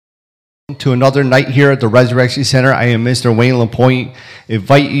to another night here at the Resurrection Center. I am Mr. Wayne LaPointe,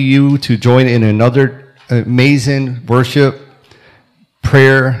 inviting you to join in another amazing worship,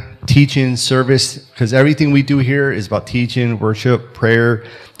 prayer, teaching service, because everything we do here is about teaching, worship, prayer,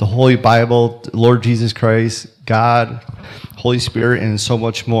 the Holy Bible, Lord Jesus Christ, God, Holy Spirit, and so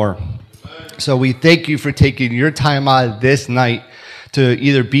much more. So we thank you for taking your time out of this night to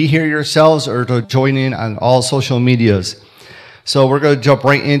either be here yourselves or to join in on all social medias. So we're going to jump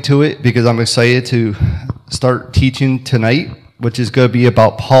right into it because I'm excited to start teaching tonight, which is going to be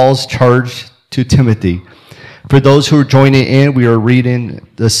about Paul's charge to Timothy. For those who are joining in, we are reading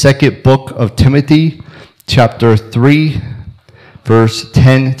the second book of Timothy, chapter 3, verse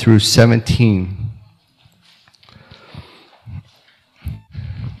 10 through 17.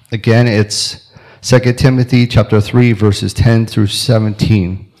 Again, it's 2 Timothy chapter 3, verses 10 through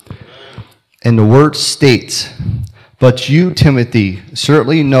 17. And the word states, "But you, Timothy,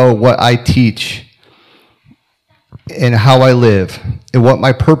 certainly know what I teach and how I live, and what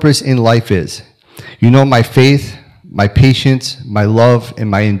my purpose in life is. You know my faith, my patience, my love, and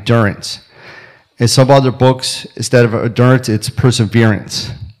my endurance." In some other books, instead of endurance, it's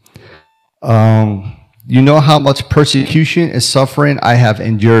perseverance. You know how much persecution and suffering I have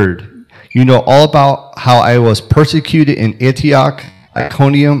endured. You know all about how I was persecuted in Antioch,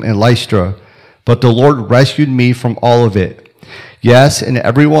 Iconium, and Lystra, but the Lord rescued me from all of it. Yes, and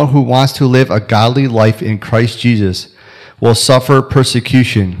everyone who wants to live a godly life in Christ Jesus will suffer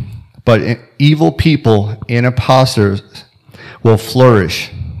persecution, but evil people and impostors will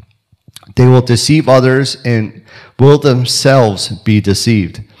flourish. They will deceive others and will themselves be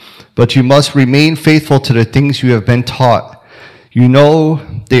deceived. But you must remain faithful to the things you have been taught. You know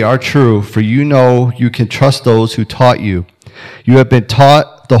they are true, for you know you can trust those who taught you. You have been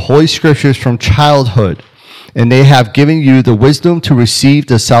taught the Holy Scriptures from childhood, and they have given you the wisdom to receive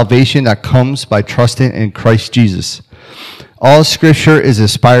the salvation that comes by trusting in Christ Jesus. All Scripture is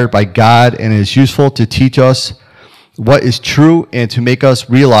inspired by God and is useful to teach us what is true and to make us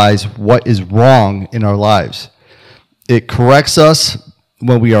realize what is wrong in our lives. It corrects us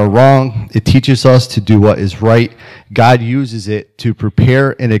when we are wrong. It teaches us to do what is right. God uses it to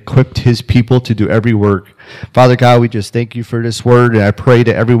prepare and equip his people to do every work. Father God, we just thank you for this word, and I pray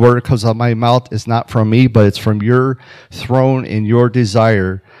that every word that comes out of my mouth is not from me, but it's from your throne and your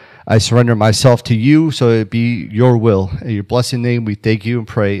desire. I surrender myself to you so it be your will. In your blessed name, we thank you and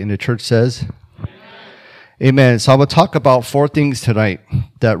pray. And the church says, Amen. So I'm going to talk about 4 things tonight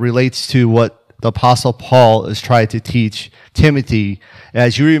that relates to what the Apostle Paul is trying to teach Timothy.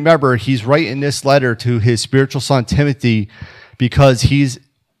 As you remember, he's writing this letter to his spiritual son Timothy because he's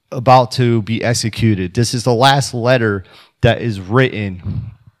about to be executed. This is the last letter that is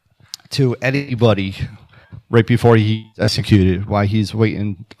written to anybody right before he's executed, while he's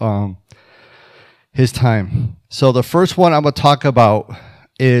waiting his time. So the first one I'm going to talk about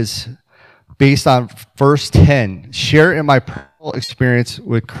is based on verse 10, share in my personal experience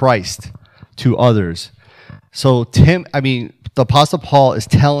with Christ to others. So the Apostle Paul is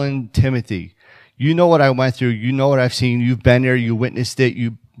telling Timothy, you know what I went through, you know what I've seen, you've been there, you witnessed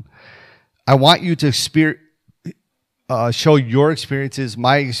it. I want you to show your experiences,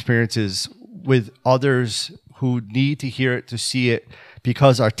 my experiences with others who need to hear it, to see it,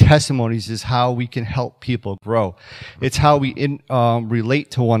 because our testimonies is how we can help people grow. It's how we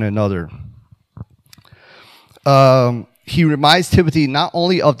relate to one another. He reminds Timothy not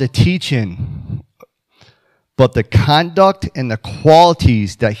only of the teaching, but the conduct and the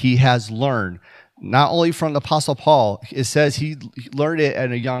qualities that he has learned, not only from the Apostle Paul. It says he learned it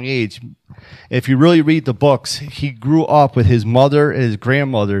at a young age. If you really read the books, he grew up with his mother and his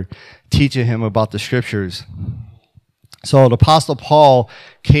grandmother teaching him about the Scriptures. So the Apostle Paul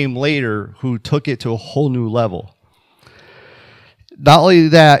came later, who took it to a whole new level. Not only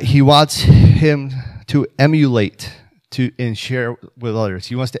that, he wants him to emulate and share with others.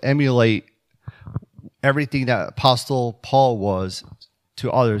 He wants to emulate everything that Apostle Paul was to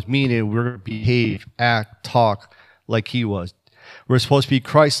others, meaning we're going to behave, act, talk like he was. We're supposed to be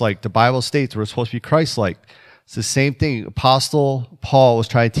Christ-like. The Bible states we're supposed to be Christ-like. It's the same thing. Apostle Paul was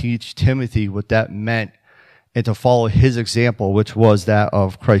trying to teach Timothy what that meant and to follow his example, which was that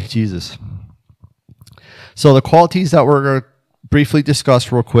of Christ Jesus. So the qualities that we're going to briefly discuss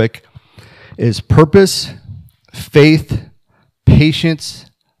real quick is purpose, faith, patience,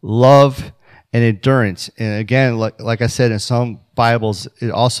 love, and endurance. And again, like I said, in some Bibles,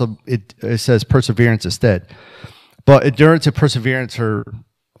 it says perseverance instead. But endurance and perseverance are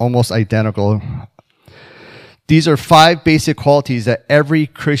almost identical. These are 5 basic qualities that every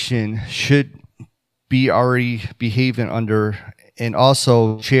Christian should be already behaving under and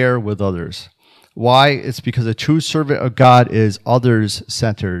also share with others. Why? It's because a true servant of God is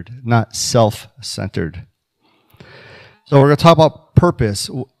others-centered, not self-centered. So we're going to talk about purpose.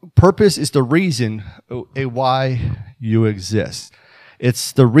 Purpose is the reason why you exist.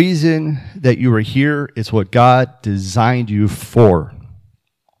 It's the reason that you are here. It's what God designed you for.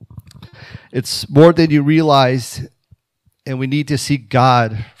 It's more than you realize, and we need to seek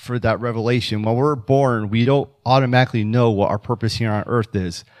God for that revelation. When we're born, we don't automatically know what our purpose here on earth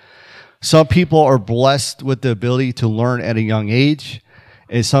is. Some people are blessed with the ability to learn at a young age,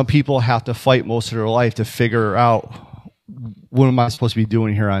 and some people have to fight most of their life to figure out, what am I supposed to be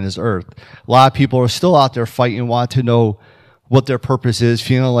doing here on this earth? A lot of people are still out there fighting, want to know what their purpose is,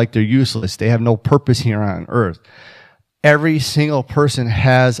 feeling like they're useless. They have no purpose here on earth. Every single person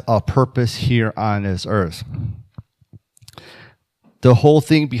has a purpose here on this earth. The whole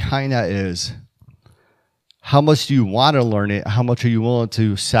thing behind that is, how much do you want to learn it? How much are you willing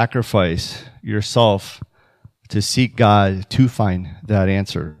to sacrifice yourself to seek God to find that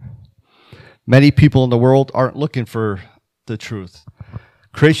answer? Many people in the world aren't looking for the truth.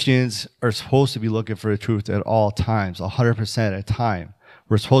 Christians are supposed to be looking for the truth at all times, 100% at a time.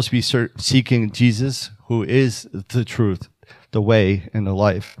 We're supposed to be seeking Jesus, who is the truth, the way, and the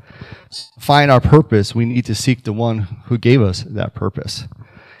life. To find our purpose, we need to seek the one who gave us that purpose.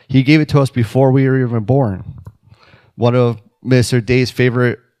 He gave it to us before we were even born. One of Mr. Dave's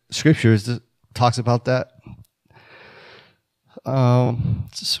favorite scriptures talks about that.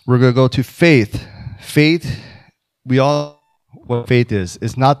 We're going to go to faith. Faith, we all what faith is.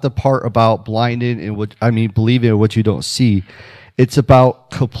 It's not the part about blinded and believing in what you don't see. It's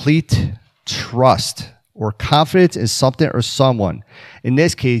about complete trust or confidence in something or someone. In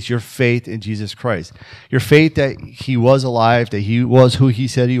this case, your faith in Jesus Christ. Your faith that he was alive, that he was who he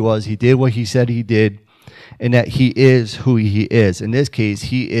said he was, he did what he said he did, and that he is who he is. In this case,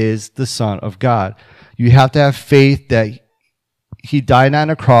 he is the Son of God. You have to have faith that he died on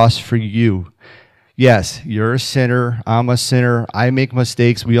a cross for you. Yes, you're a sinner. I'm a sinner. I make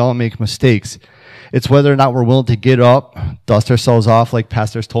mistakes. We all make mistakes. It's whether or not we're willing to get up, dust ourselves off, like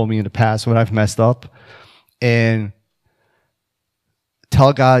pastors told me in the past when I've messed up, and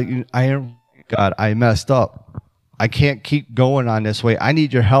tell God, I messed up. I can't keep going on this way. I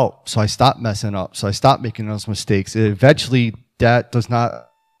need your help. So I stop messing up. So I stop making those mistakes. And eventually, that does not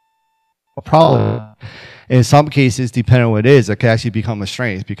a problem. In some cases, depending on what it is, it can actually become a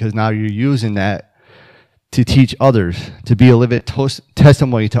strength because now you're using that to teach others, to be a living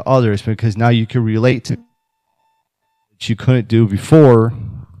testimony to others, because now you can relate to what you couldn't do before,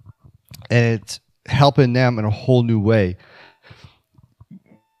 and it's helping them in a whole new way.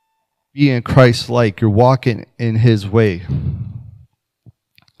 Being Christ-like, you're walking in his way.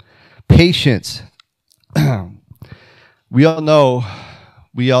 Patience. We all know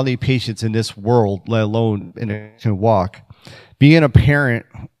we all need patience in this world, let alone in a walk. Being a parent,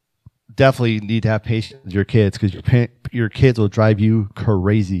 definitely need to have patience with your kids because your kids will drive you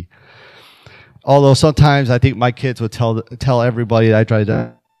crazy. Although sometimes I think my kids would tell everybody that I drive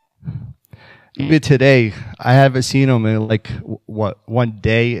them. Even today, I haven't seen them in one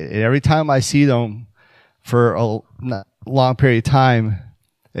day. And every time I see them for a long period of time,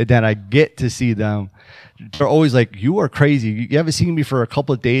 and then I get to see them, they're always like, "You are crazy. You haven't seen me for a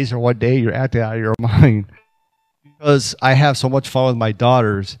couple of days or one day. You're acting out of your mind." Because I have so much fun with my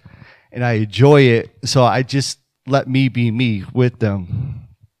daughters, and I enjoy it, so I just let me be me with them.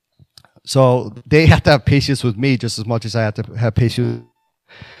 So they have to have patience with me just as much as I have to have patience.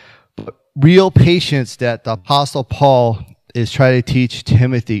 But real patience that the Apostle Paul is trying to teach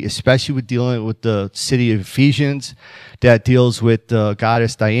Timothy, especially with dealing with the city of Ephesians, that deals with the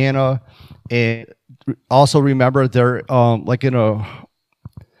goddess Diana. And also remember, they're in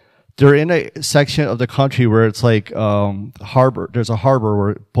a section of the country where it's like harbor. There's a harbor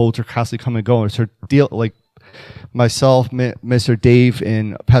where boats are constantly coming and going. So myself, Mr. Dave,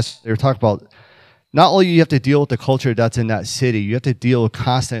 and Pastor, they were talking about not only you have to deal with the culture that's in that city, you have to deal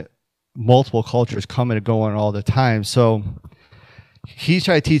with multiple cultures coming and going all the time. So he's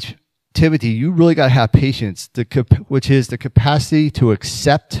trying to teach Timothy, you really got to have patience, which is the capacity to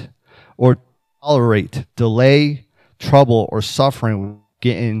accept or tolerate delay, trouble, or suffering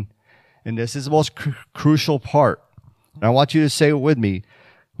getting. And this is the most crucial part. And I want you to say it with me,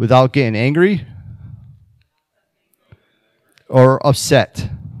 without getting angry or upset.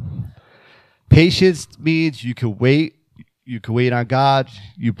 Patience means you can wait. You can wait on God.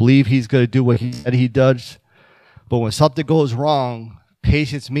 You believe he's going to do what he said he does. But when something goes wrong,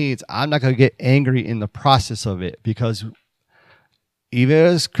 patience means I'm not going to get angry in the process of it. Because even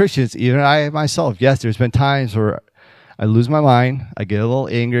as Christians, even I myself, yes, there's been times where I lose my mind. I get a little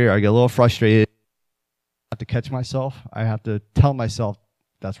angry. Or I get a little frustrated. I have to catch myself. I have to tell myself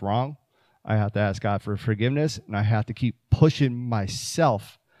that's wrong. I have to ask God for forgiveness, and I have to keep pushing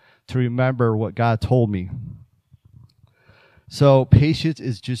myself to remember what God told me. So patience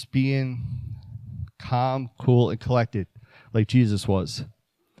is just being calm, cool, and collected like Jesus was.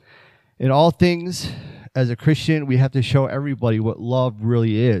 In all things, as a Christian, we have to show everybody what love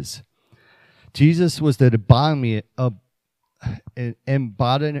really is. Jesus was the embodiment of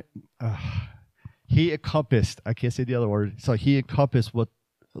he encompassed, I can't say the other word, so he encompassed what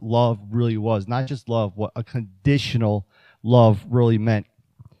love really was. Not just love, what a conditional love really meant.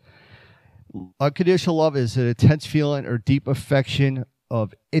 Unconditional love is an intense feeling or deep affection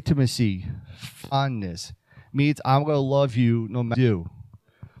of intimacy, fondness. Means I'm going to love you no matter what you do.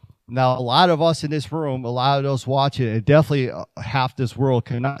 Now, a lot of us in this room, a lot of those watching, and definitely half this world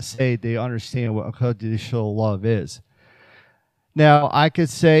cannot say they understand what unconditional love is. Now, I could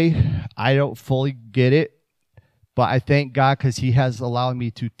say I don't fully get it, but I thank God because he has allowed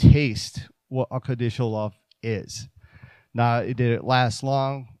me to taste what unconditional love is. Now, it didn't last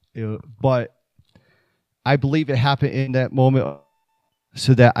long, but I believe it happened in that moment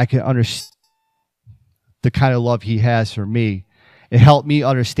so that I can understand the kind of love he has for me. It helped me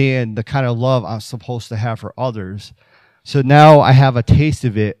understand the kind of love I'm supposed to have for others. So now I have a taste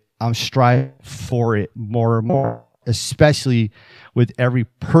of it. I'm striving for it more and more, especially with every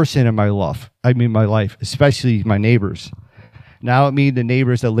person in my life. My life, especially my neighbors. Now I mean the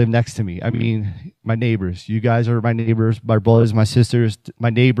neighbors that live next to me. I mean my neighbors. You guys are my neighbors, my brothers, my sisters.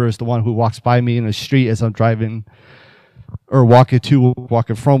 My neighbor is the one who walks by me in the street as I'm driving or walking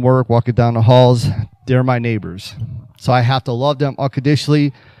from work, walking down the halls. They're my neighbors. So I have to love them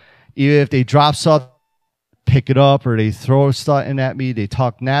unconditionally. Even if they drop stuff, pick it up, or they throw stuff in at me, they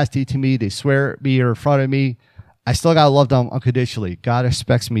talk nasty to me, they swear at me or in front of me, I still got to love them unconditionally. God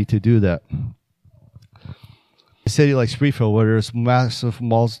expects me to do that. A city like Springfield, where there's massive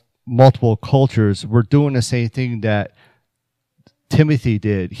multiple cultures, we're doing the same thing that Timothy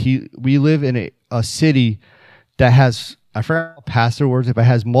did. We live in a city that has, I forgot how pastor words, but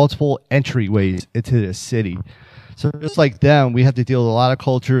has multiple entryways into this city. So just like them, we have to deal with a lot of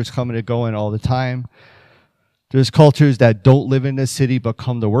cultures coming and going all the time. There's cultures that don't live in this city but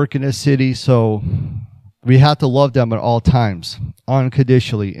come to work in this city. So we have to love them at all times,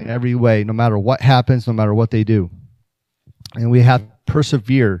 unconditionally, in every way, no matter what happens, no matter what they do. And we have to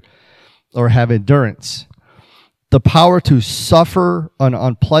persevere or have endurance. The power to suffer an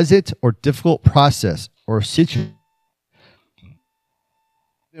unpleasant or difficult process or situation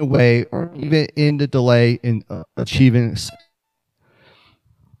way, or even in the delay in achieving.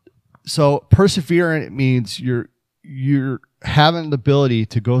 So persevering means you're having the ability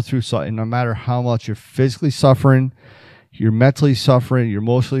to go through something, no matter how much you're physically suffering, you're mentally suffering, you're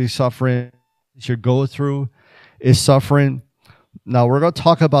emotionally suffering, what you're going through is suffering. Now we're going to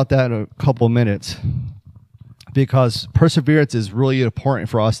talk about that in a couple of minutes because perseverance is really important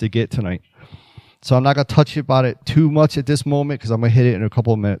for us to get tonight. So I'm not going to touch about it too much at this moment because I'm going to hit it in a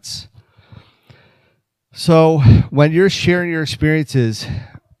couple of minutes. So when you're sharing your experiences,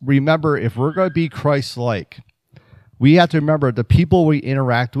 remember, if we're going to be Christ-like, we have to remember the people we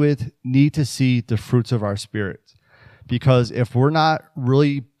interact with need to see the fruits of our spirit. Because if we're not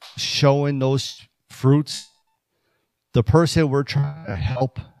really showing those fruits, the person we're trying to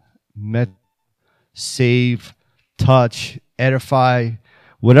help, save, touch, edify,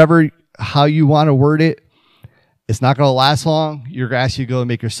 whatever, how you want to word it, it's not going to last long. You're actually going to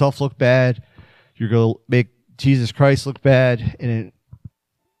make yourself look bad. You're going to make Jesus Christ look bad. And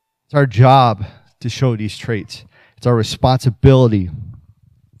it's our job to show these traits. It's our responsibility.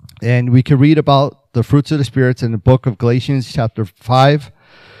 And we can read about the fruits of the spirits in the book of Galatians chapter 5,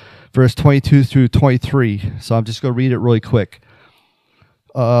 verse 22 through 23. So I'm just going to read it really quick.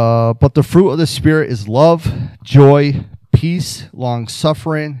 But the fruit of the Spirit is love, joy, peace,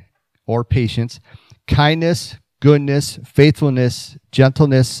 long-suffering, or patience, kindness, goodness, faithfulness,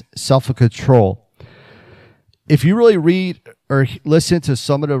 gentleness, self-control. If you really read or listen to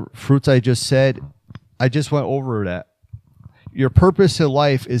some of the fruits I just said, I just went over that. Your purpose in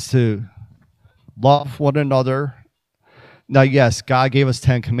life is to love one another. Now, yes, God gave us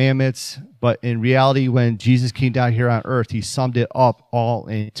 10 commandments, but in reality, when Jesus came down here on earth, he summed it up all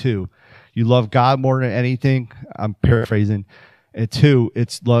in 2. You love God more than anything. I'm paraphrasing. And 2,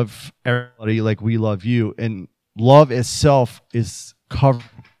 it's love everybody like we love you. And love itself is covered.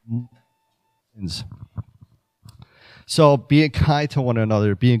 So being kind to one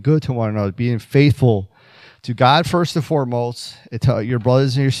another, being good to one another, being faithful to God first and foremost, and to your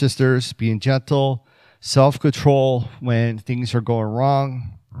brothers and your sisters, being gentle, self-control when things are going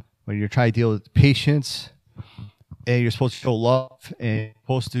wrong, when you're trying to deal with patience, and you're supposed to show love, and you're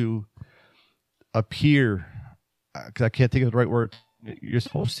supposed to appear, because I can't think of the right word, you're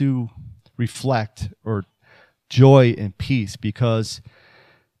supposed to reflect or joy and peace, because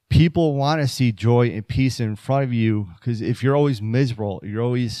people want to see joy and peace in front of you, because if you're always miserable, you're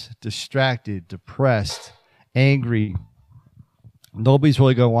always distracted, depressed, angry, nobody's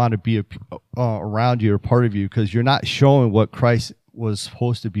really going to want to be around you or part of you, because you're not showing what Christ was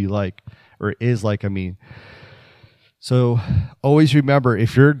supposed to be like, or is like, I mean. So always remember,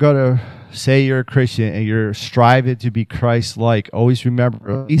 if you're going to say you're a Christian and you're striving to be Christ-like, always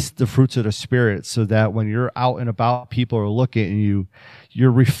remember at least the fruits of the Spirit, so that when you're out and about, people are looking at you,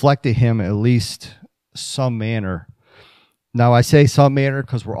 you're reflecting Him at least some manner. Now, I say some manner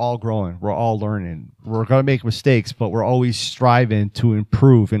because we're all growing. We're all learning. We're going to make mistakes, but we're always striving to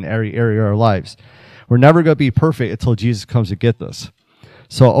improve in every area of our lives. We're never going to be perfect until Jesus comes to get us.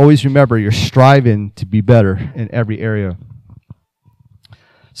 So always remember, you're striving to be better in every area.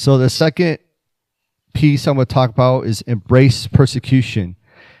 So the second piece I'm going to talk about is embrace persecution,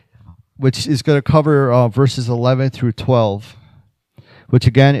 which is going to cover verses 11 through 12, which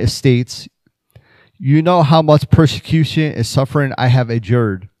again, it states, "You know how much persecution and suffering I have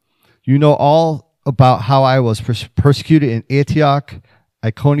endured. You know all about how I was persecuted in Antioch,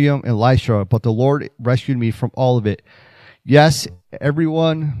 Iconium, and Lystra, but the Lord rescued me from all of it. Yes,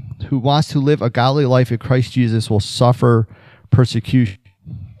 everyone who wants to live a godly life in Christ Jesus will suffer persecution."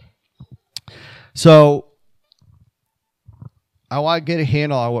 So I want to get a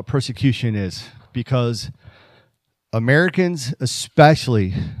handle on what persecution is, because Americans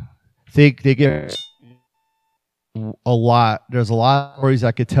especially think they get a lot. There's a lot of stories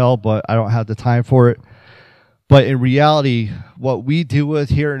I could tell, but I don't have the time for it. But in reality, what we deal with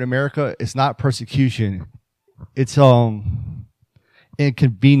here in America is not persecution. It's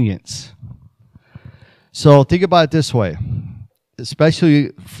inconvenience. So think about it this way,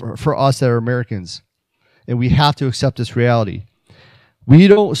 especially for us that are Americans, and we have to accept this reality. We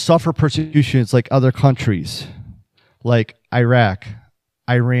don't suffer persecutions like other countries, like Iraq,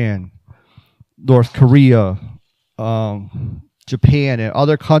 Iran, North Korea, Japan, and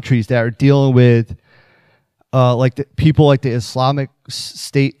other countries that are dealing with people like the Islamic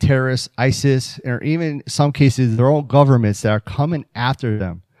State terrorists, ISIS, or even in some cases their own governments that are coming after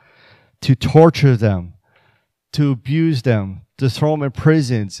them to torture them, to abuse them, to throw them in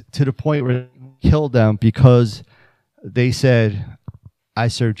prisons, to the point where they kill them because they said, "I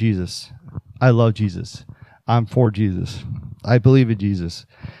serve Jesus. I love Jesus. I'm for Jesus. I believe in Jesus."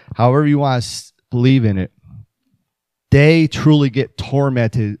 However you want to believe in it, they truly get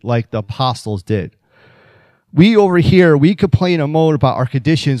tormented like the apostles did. We over here, we complain and moan about our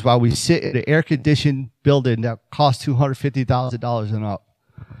conditions while we sit in an air-conditioned building that costs $250,000 and up.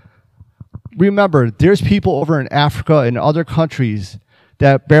 Remember, there's people over in Africa and other countries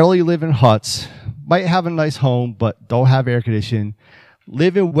that barely live in huts, might have a nice home, but don't have air conditioning,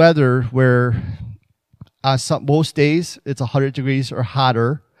 live in weather where on most days it's 100 degrees or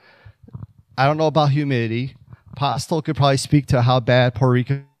hotter. I don't know about humidity. Apostle could probably speak to how bad Puerto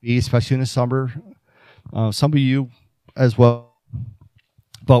Rico can be, especially in the summer. Some of you as well.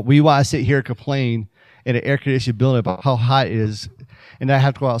 But we want to sit here and complain in an air-conditioned building about how hot it is, and I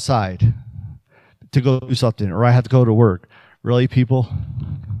have to go outside to go do something, or I have to go to work. Really, people?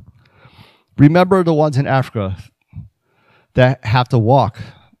 Remember the ones in Africa that have to walk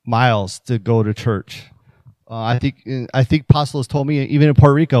miles to go to church. I think Apostle has told me even in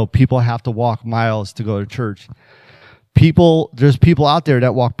Puerto Rico, people have to walk miles to go to church. There's people out there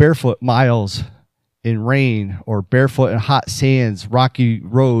that walk barefoot miles in rain, or barefoot in hot sands, rocky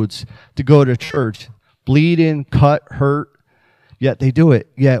roads to go to church, bleeding, cut, hurt, yet they do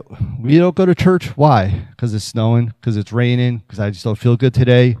it. Yet we don't go to church. Why? Because it's snowing, because it's raining, because I just don't feel good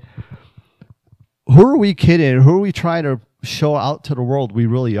today. Who are we kidding? Who are we trying to show out to the world we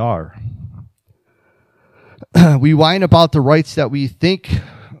really are? We whine about the rights that we think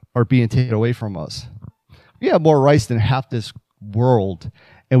are being taken away from us. We have more rights than half this world,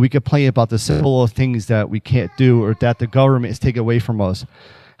 and we complain about the simple things that we can't do or that the government is taking away from us.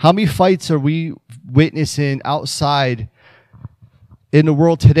 How many fights are we witnessing outside in the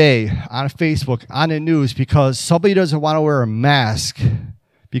world today, on Facebook, on the news, because somebody doesn't want to wear a mask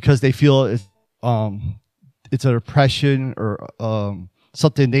because they feel it's an oppression or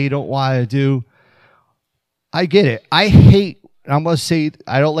something they don't want to do? I get it. I hate, I'm going to say,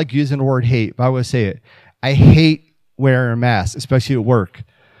 I don't like using the word hate, but I'm going to say it. I hate wearing a mask, especially at work.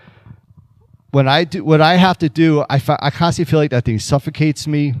 When I do what I have to do, I constantly feel like that thing suffocates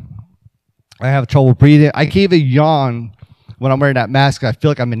me. I have trouble breathing. I can't even yawn when I'm wearing that mask. I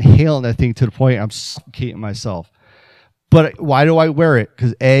feel like I'm inhaling that thing to the point I'm suffocating myself. But why do I wear it?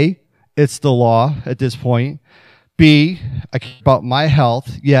 Because A, it's the law at this point. B, I care about my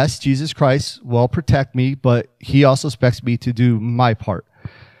health. Yes, Jesus Christ will protect me, but he also expects me to do my part.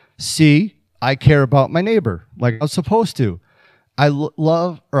 C, I care about my neighbor like I'm supposed to.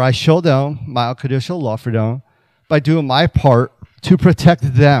 I show them my unconditional love for them by doing my part to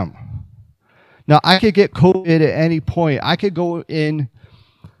protect them. Now, I could get COVID at any point. I could go in,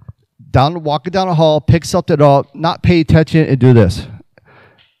 walking down the hall, pick something up, not pay attention, and do this.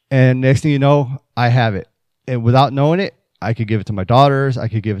 And next thing you know, I have it. And without knowing it, I could give it to my daughters. I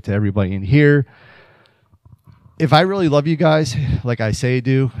could give it to everybody in here. If I really love you guys, like I say I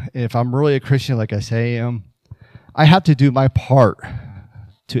do, and if I'm really a Christian like I say I am, I have to do my part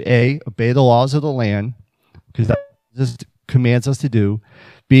to A, obey the laws of the land, because that just commands us to do.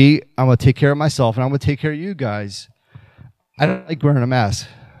 B, I'm going to take care of myself, and I'm going to take care of you guys. I don't like wearing a mask,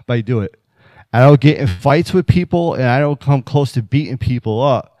 but I do it. I don't get in fights with people, and I don't come close to beating people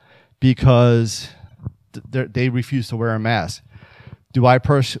up because they refuse to wear a mask.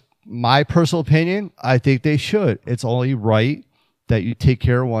 My personal opinion, I think they should. It's only right that you take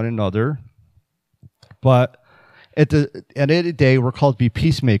care of one another. But at the end of the day, we're called to be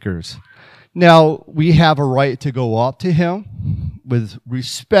peacemakers. Now, we have a right to go up to him with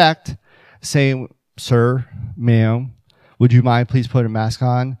respect, saying, sir, ma'am, would you mind please putting a mask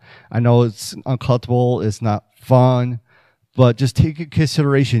on? I know it's uncomfortable, it's not fun, but just take into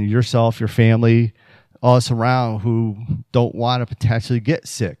consideration yourself, your family, us around who don't want to potentially get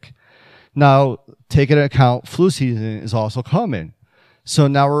sick. Now, take into account flu season is also coming. So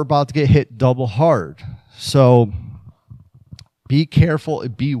now we're about to get hit double hard. So be careful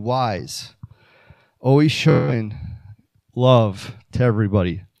and be wise. Always showing love to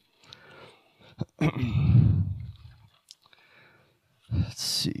everybody. Let's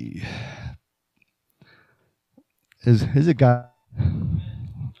see. Is it God?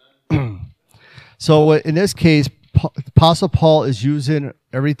 So in this case, Apostle Paul is using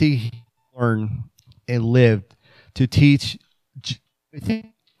everything he learned and lived to teach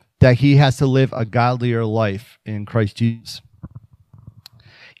that he has to live a godlier life in Christ Jesus,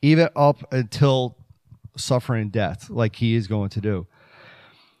 even up until suffering death, like he is going to do.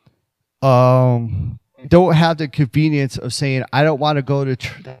 Don't have the convenience of saying, I don't want to go to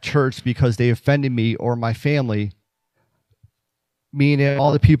church because they offended me or my family, meaning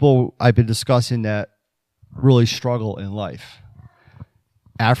all the people I've been discussing that really struggle in life.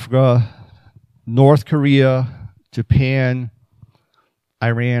 Africa, North Korea, Japan,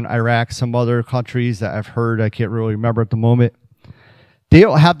 Iran, Iraq, some other countries that I've heard, I can't really remember at the moment. They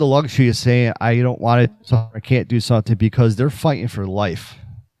don't have the luxury of saying, I don't want it, I can't do something, because they're fighting for life.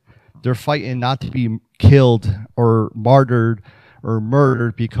 They're fighting not to be killed or martyred or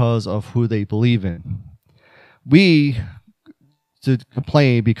murdered because of who they believe in. We to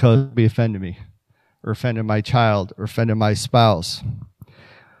complain because they offended me or offended my child or offended my spouse.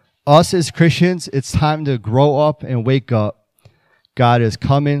 Us as Christians, it's time to grow up and wake up. God is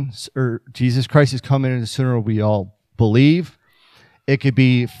coming, or Jesus Christ is coming, and the sooner we all believe. It could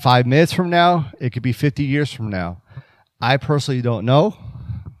be 5 minutes from now. It could be 50 years from now. I personally don't know.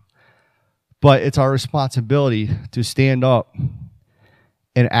 But it's our responsibility to stand up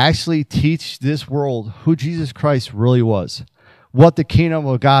and actually teach this world who Jesus Christ really was, what the kingdom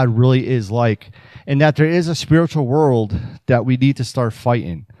of God really is like, and that there is a spiritual world that we need to start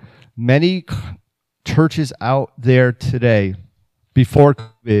fighting. Many churches out there today, before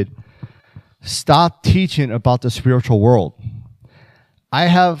COVID, stopped teaching about the spiritual world. I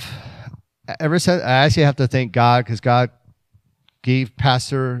actually have to thank God, because God gave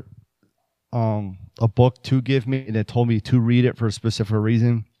Pastor a book to give me, and it told me to read it for a specific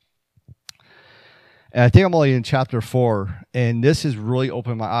reason. And I think I'm only in chapter 4, and this has really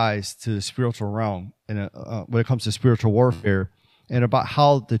opened my eyes to the spiritual realm and when it comes to spiritual warfare, and about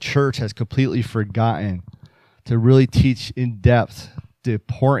how the church has completely forgotten to really teach in depth the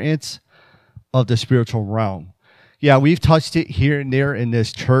importance of the spiritual realm. Yeah, we've touched it here and there in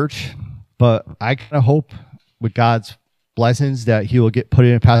this church, but I kind of hope with God's blessings that he will get put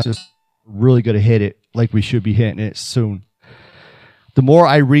in pastors really going to hit it like we should be hitting it soon. The more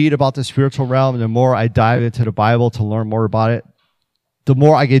I read about the spiritual realm, and the more I dive into the Bible to learn more about it, the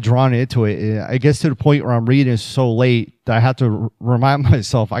more I get drawn into it. And I get to the point where I'm reading so late that I have to remind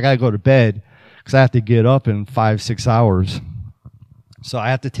myself I got to go to bed because I have to get up in 5-6 hours. So I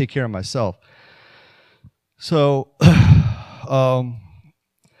have to take care of myself. So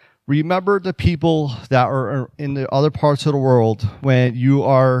remember the people that are in the other parts of the world when you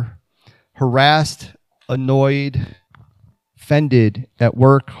are harassed, annoyed, offended at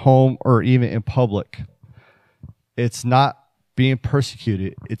work, home, or even in public. It's not being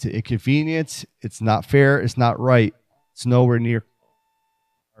persecuted. It's an inconvenience. It's not fair. It's not right. It's nowhere near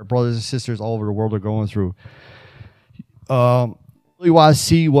our brothers and sisters all over the world are going through. Really want to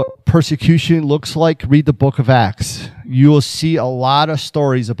see what persecution looks like, read the book of Acts. You will see a lot of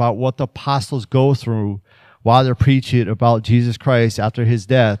stories about what the apostles go through while they're preaching about Jesus Christ after his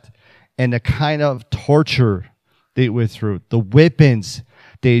death, and the kind of torture they went through, the whippings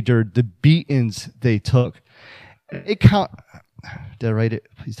they endured, the beatings they took. Did I write it?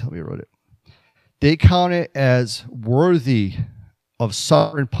 Please tell me I wrote it. They count it as worthy of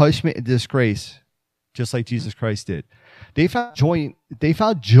suffering punishment and disgrace, just like Jesus Christ did. They found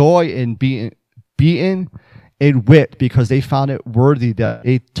joy in being beaten and whipped because they found it worthy that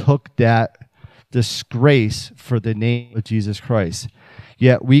they took that disgrace for the name of Jesus Christ.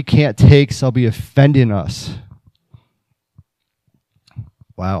 Yet we can't take somebody offending us.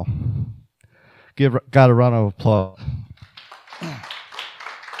 Wow. Give God a round of applause.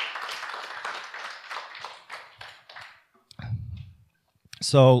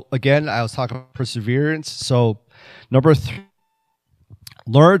 So again, I was talking about perseverance. So number 3,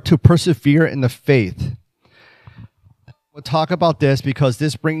 learn to persevere in the faith. We'll talk about this because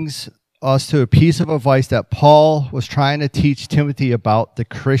this brings us to a piece of advice that Paul was trying to teach Timothy about the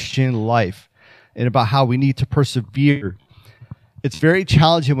Christian life and about how we need to persevere. It's very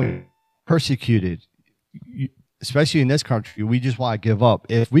challenging when you're persecuted, especially in this country. We just want to give up.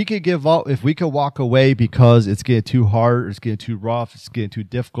 If we could give up, if we could walk away because it's getting too hard, it's getting too rough, it's getting too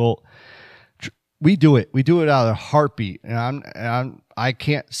difficult, we do it. We do it out of a heartbeat. And I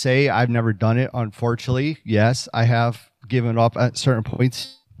can't say I've never done it, unfortunately. Yes, I have given up at certain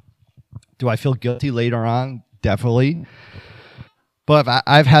points. Do I feel guilty later on? Definitely. But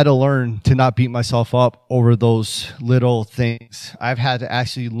I've had to learn to not beat myself up over those little things. I've had to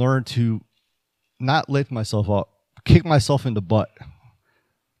actually learn to not lift myself up, kick myself in the butt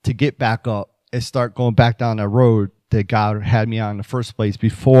to get back up and start going back down that road that God had me on in the first place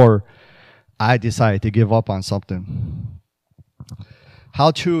before I decided to give up on something.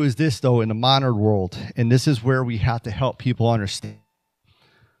 How true is this, though, in the modern world? And this is where we have to help people understand.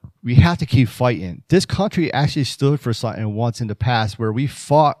 We have to keep fighting. This country actually stood for something once in the past where we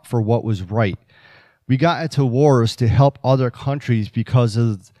fought for what was right. We got into wars to help other countries because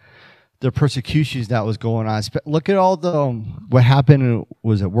of the persecutions that was going on. Look at all the what happened.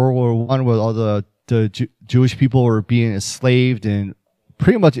 Was it World War I, where all the Jewish people were being enslaved, and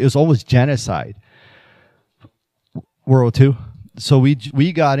pretty much it was almost genocide. World War II. So we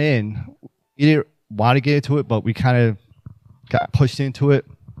got in. We didn't want to get into it, but we kind of got pushed into it.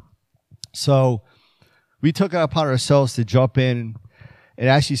 So we took it upon ourselves to jump in and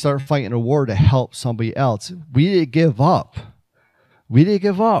actually start fighting a war to help somebody else. We didn't give up. We didn't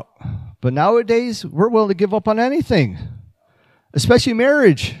give up. But nowadays, we're willing to give up on anything, especially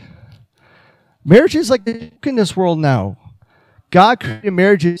marriage. Marriage is like the joke in this world now. God created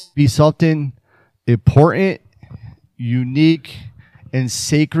marriage to be something important, unique, and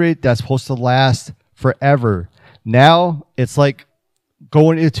sacred that's supposed to last forever. Now, it's like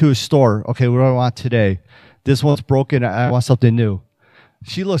going into a store. Okay, what do I want today? This one's broken. I want something new.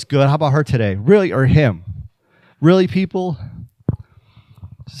 She looks good. How about her today? Really? Or him? Really, people?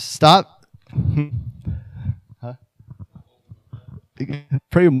 Stop. Huh?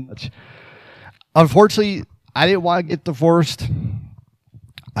 Pretty much. Unfortunately, I didn't want to get divorced.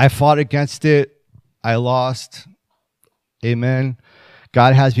 I fought against it. I lost. Amen.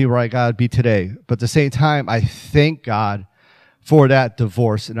 God has me where I got to be today. But at the same time, I thank God for that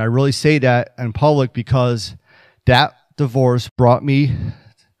divorce. And I really say that in public because that divorce brought me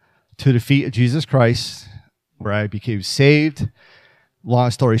to the feet of Jesus Christ, where I became saved. Long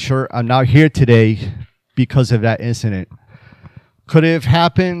story short, I'm now here today because of that incident. Could it have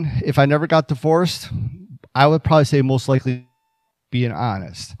happened if I never got divorced? I would probably say most likely being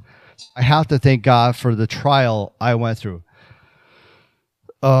honest. I have to thank God for the trial I went through.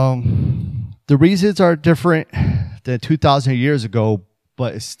 The reasons are different than 2,000 years ago,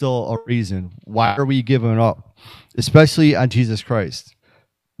 but it's still a reason. Why are we giving up? Especially on Jesus Christ.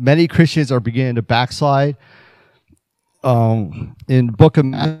 Many Christians are beginning to backslide. In the book of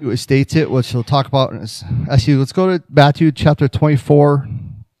Matthew, it states it, which we'll talk about. Actually, let's go to Matthew chapter 24,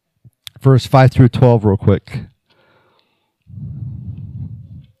 verse 5 through 12 real quick.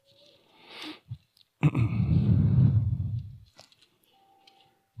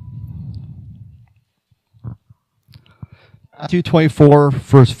 Matthew 24,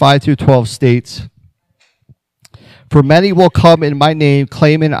 verse 5 through 12 states, For many will come in my name,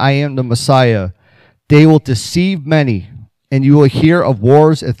 claiming I am the Messiah. They will deceive many, and you will hear of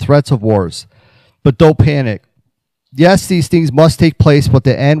wars and threats of wars. But don't panic. Yes, these things must take place, but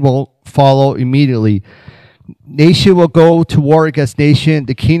the end will follow immediately. Nation will go to war against nation,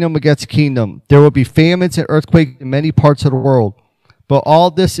 the kingdom against kingdom. There will be famines and earthquakes in many parts of the world. But all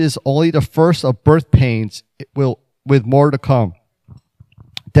this is only the first of birth pains, with more to come.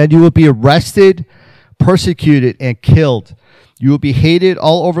 Then you will be arrested, persecuted, and killed. You will be hated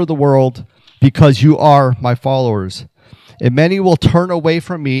all over the world because you are my followers. And many will turn away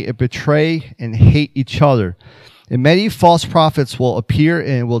from me and betray and hate each other. And many false prophets will appear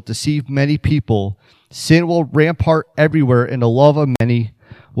and will deceive many people. Sin will rampart everywhere, and the love of many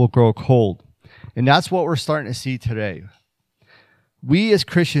will grow cold. And that's what we're starting to see today. We as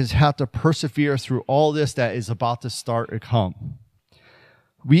Christians have to persevere through all this that is about to start and come.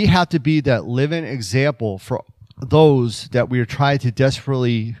 We have to be that living example for those that we are trying to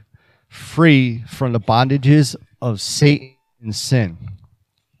desperately free from the bondages of Satan and sin.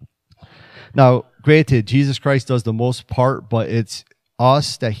 Now, granted, Jesus Christ does the most part, but it's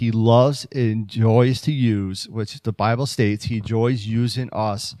us that he loves and enjoys to use, which the Bible states he enjoys using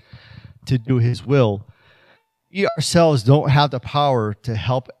us to do his will. We ourselves don't have the power to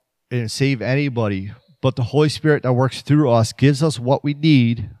help and save anybody, but the Holy Spirit that works through us gives us what we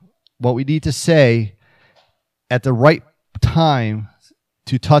need to say at the right time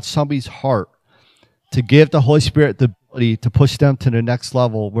to touch somebody's heart, to give the Holy Spirit the ability to push them to the next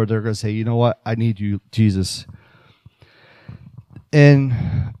level where they're going to say, you know what, I need you, Jesus. And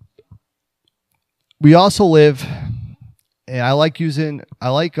we also live, and I like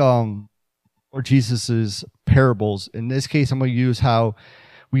or Jesus's parables. In this case, I'm going to use how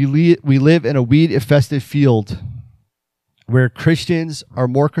we live in a weed-infested field where Christians are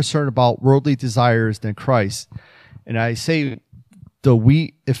more concerned about worldly desires than Christ. And I say the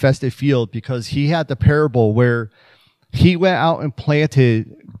wheat-infested field because he had the parable where he went out and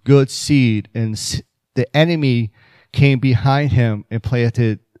planted good seed, and the enemy came behind him and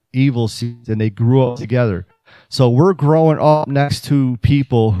planted evil seeds, and they grew up together. So we're growing up next to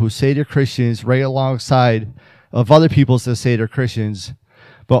people who say they're Christians right alongside of other people that say they're Christians,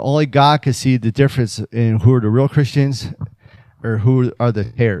 but only God can see the difference in who are the real Christians or who are the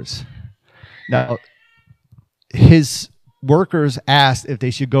tares. Now, his workers asked if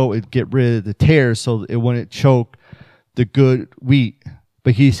they should go and get rid of the tares so it wouldn't choke the good wheat.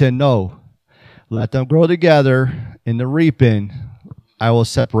 But he said, no, let them grow together in the reaping. I will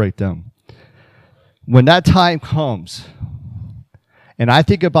separate them. When that time comes, and I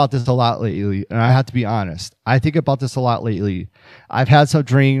think about this a lot lately, and I have to be honest, I think about this a lot lately. I've had some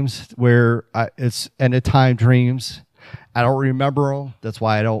dreams where it's end of time dreams. I don't remember them. That's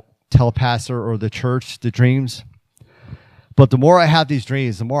why I don't tell pastor or the church the dreams. But the more I have these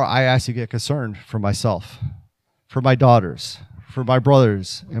dreams, the more I actually get concerned for myself, for my daughters, for my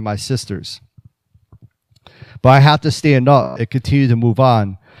brothers and my sisters. But I have to stand up and continue to move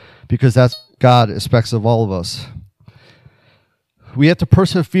on because that's what God expects of all of us. We have to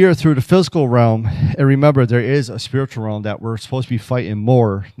persevere through the physical realm, and remember there is a spiritual realm that we're supposed to be fighting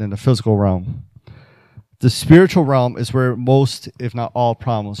more than the physical realm. The spiritual realm is where most, if not all,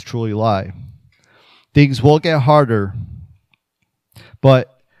 problems truly lie. Things will get harder,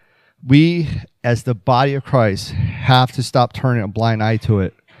 but we, as the body of Christ, have to stop turning a blind eye to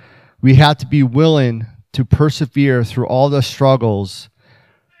it. We have to be willing to persevere through all the struggles.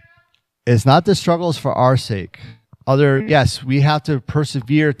 It's not the struggles for our sake. Yes, we have to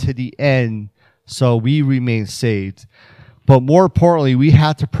persevere to the end so we remain saved. But more importantly, we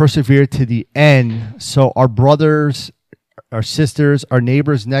have to persevere to the end so our brothers, our sisters, our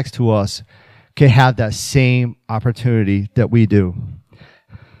neighbors next to us can have that same opportunity that we do.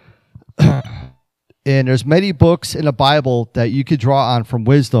 And there's many books in the Bible that you could draw on from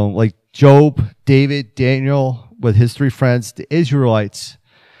wisdom, like Job, David, Daniel, with his three friends, the Israelites,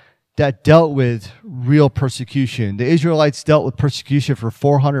 that dealt with real persecution. The Israelites dealt with persecution for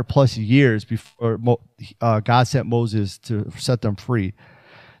 400 plus years before God sent Moses to set them free.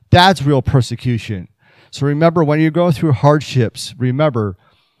 That's real persecution. So remember, when you're going through hardships, remember,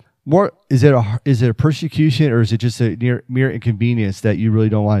 is it a persecution or is it just a mere inconvenience that you really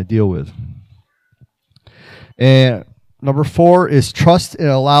don't want to deal with? And number 4 is trust and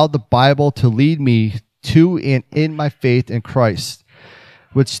allow the Bible to lead me to and in my faith in Christ,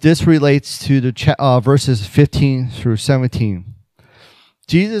 which this relates to the verses 15 through 17.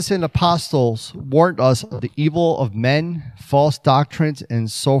 Jesus and apostles warned us of the evil of men, false doctrines, and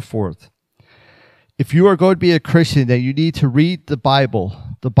so forth. If you are going to be a Christian, then you need to read the Bible,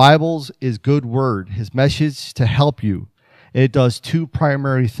 The Bible's is good word, his message to help you. It does two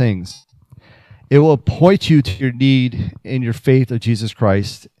primary things. It will point you to your need in your faith of Jesus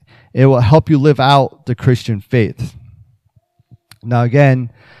Christ. It will help you live out the Christian faith. Now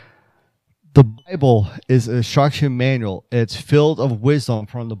again, the Bible is an instruction manual. It's filled of wisdom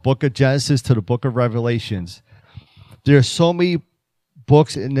from the book of Genesis to the book of Revelations. There are so many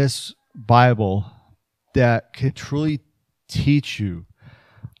books in this Bible that can truly teach you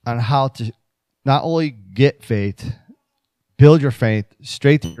on how to not only get faith, build your faith,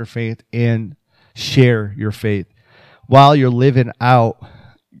 strengthen your faith, and share your faith while you're living out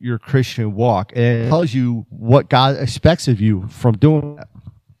your Christian walk. And it tells you what God expects of you from doing that.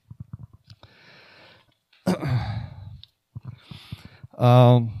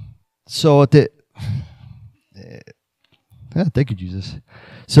 Thank you, Jesus.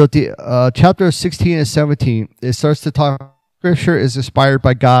 So at the chapter 16 and 17, it starts to talk. Scripture is inspired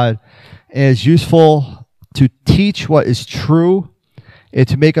by God and is useful to teach what is true and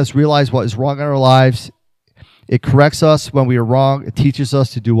to make us realize what is wrong in our lives. It corrects us when we are wrong. It teaches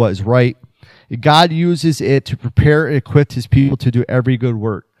us to do what is right. God uses it to prepare and equip his people to do every good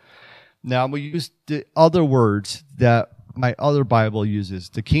work. Now, I'm going to use the other words that my other Bible uses,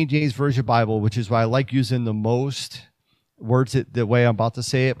 the King James Version Bible, which is why I like using the most words the way I'm about to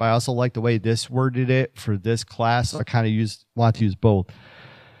say it, but I also like the way this worded it for this class. So I kind of want to use both.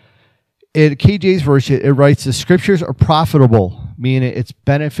 In the King James Version, it writes, the scriptures are profitable, meaning it's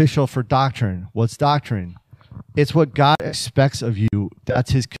beneficial for doctrine. What's doctrine? It's what God expects of you.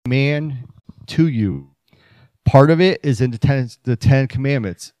 That's his command to you. Part of it is in the Ten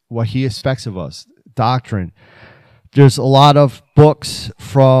Commandments, what he expects of us, doctrine. There's a lot of books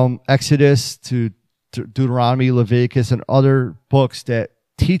from Exodus to Deuteronomy, Leviticus, and other books that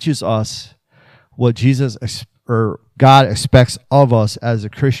teaches us what Jesus or God expects of us as a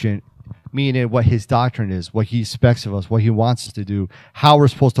Christian, meaning what his doctrine is, what he expects of us, what he wants us to do, how we're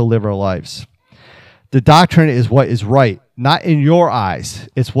supposed to live our lives. The doctrine is what is right, not in your eyes.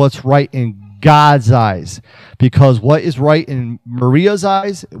 It's what's right in God's eyes. Because what is right in Maria's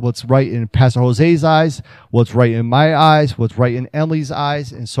eyes, what's right in Pastor Jose's eyes, what's right in my eyes, what's right in Emily's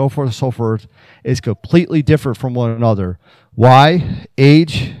eyes, and so forth, is completely different from one another. Why?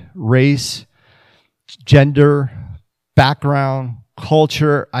 Age, race, gender, background,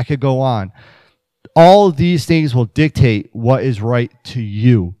 culture, I could go on. All of these things will dictate what is right to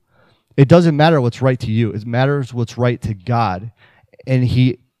you. It doesn't matter what's right to you. It matters what's right to God. And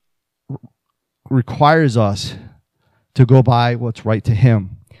he requires us to go by what's right to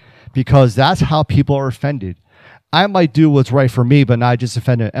him, because that's how people are offended. I might do what's right for me, but not just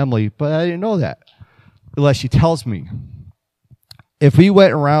offended Emily, but I didn't know that unless she tells me. If we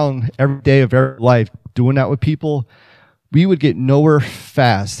went around every day of our life doing that with people, we would get nowhere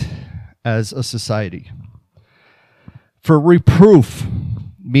fast as a society. For reproof,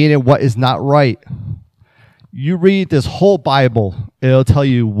 meaning what is not right. You read this whole Bible, it'll tell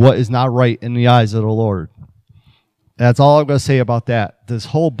you what is not right in the eyes of the Lord. That's all I'm going to say about that. This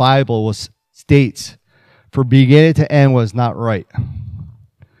whole Bible states from beginning to end was not right.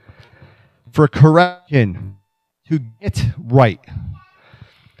 For correction, to get right.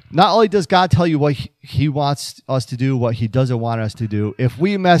 Not only does God tell you what he wants us to do, what he doesn't want us to do. If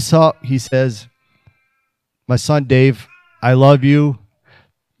we mess up, he says, my son Dave, I love you.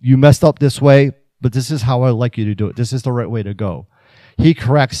 You messed up this way, but this is how I like you to do it. This is the right way to go. He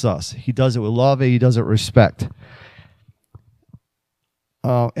corrects us. He does it with love and he does it with respect.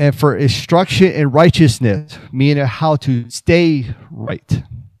 And for instruction in righteousness, meaning how to stay right,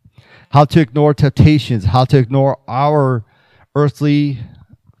 how to ignore temptations, how to ignore our earthly,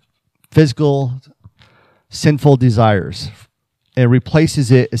 physical, sinful desires, and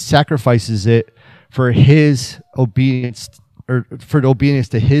replaces it, sacrifices it for his obedience, or for the obedience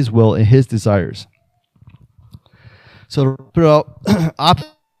to his will and his desires. So to put up,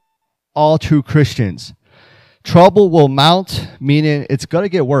 all true Christians, trouble will mount, meaning it's going to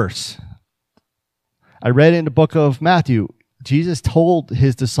get worse. I read in the book of Matthew, Jesus told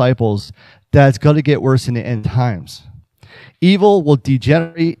his disciples that it's going to get worse in the end times. Evil will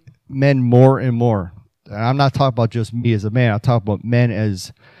degenerate men more and more. And I'm not talking about just me as a man. I'm talking about men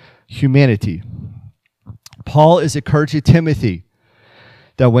as humanity. Paul is encouraging Timothy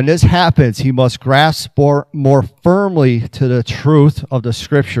that when this happens, he must grasp more firmly to the truth of the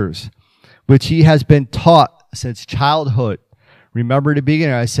scriptures, which he has been taught since childhood. Remember at the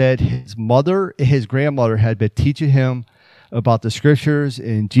beginning, I said his mother and his grandmother had been teaching him about the scriptures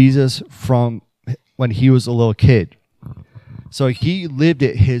and Jesus from when he was a little kid. So he lived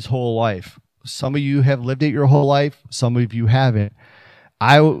it his whole life. Some of you have lived it your whole life. Some of you haven't.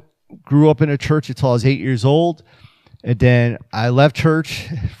 I grew up in a church until I was 8 years old. And then I left church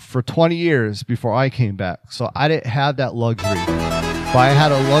for 20 years before I came back. So I didn't have that luxury. But I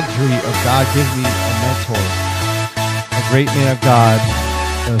had a luxury of God giving me a mentor, a great man of God,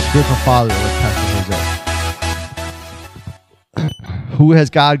 and a spiritual father like Pastor Jose. Who has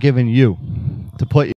God given you to put